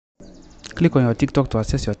click on your TikTok to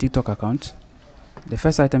access your TikTok account. The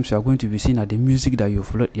first items you are going to be seeing are the music that you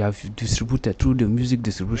have distributed through the music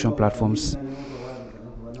distribution platforms.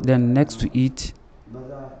 Then next to it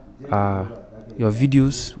are your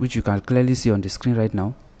videos, which you can clearly see on the screen right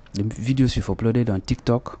now. The videos you've uploaded on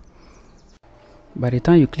TikTok. By the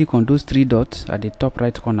time you click on those three dots at the top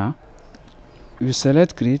right corner, you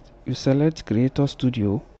select Creator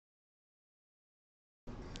Studio.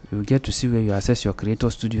 You will get to see where you access your Creator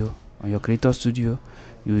Studio. On your Creator Studio,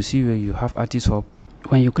 you will see where you have Artist Hub.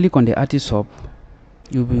 When you click on the Artist Hub,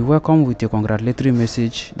 you'll be welcomed with a congratulatory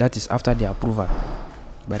message that is after the approval.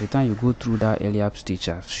 By the time you go through that earlier stage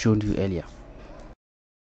I've shown you earlier,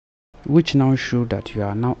 which now show that you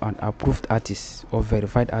are now an approved artist or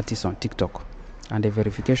verified artist on TikTok, and the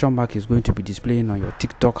verification mark is going to be displaying on your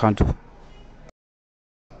TikTok handle.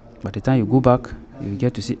 By the time you go back, you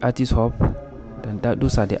get to see Artist Hub. Then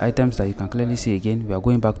those are the items that you can clearly see again. We are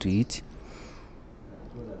going back to it.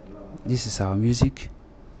 This is our music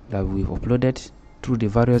that we've uploaded through the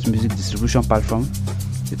various music distribution platforms.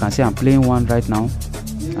 You can see I'm playing one right now,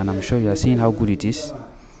 and I'm sure you are seeing how good it is.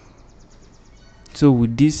 So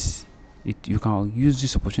with this, you can use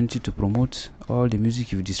this opportunity to promote all the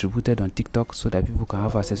music you've distributed on TikTok so that people can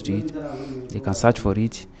have access to it. They can search for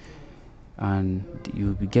it, and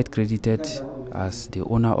you will get credited as the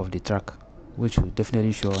owner of the track, which will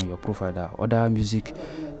definitely show on your profile that other music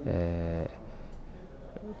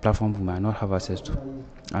platform you might not have access to.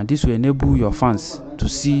 And this will enable your fans to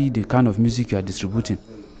see the kind of music you are distributing,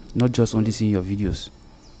 not just only seeing your videos.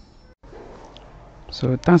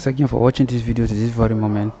 So thanks again for watching this video to this very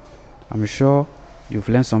moment. I'm sure you've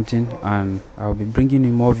learned something, and I'll be bringing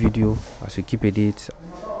you more video as we keep a date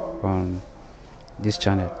on this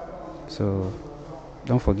channel. So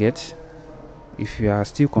don't forget, if you are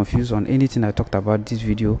still confused on anything I talked about this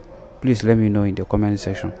video, please let me know in the comment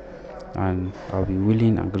section, and I'll be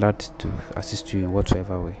willing and glad to assist you in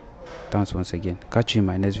whatsoever way. Thanks once again. Catch you in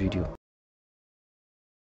my next video.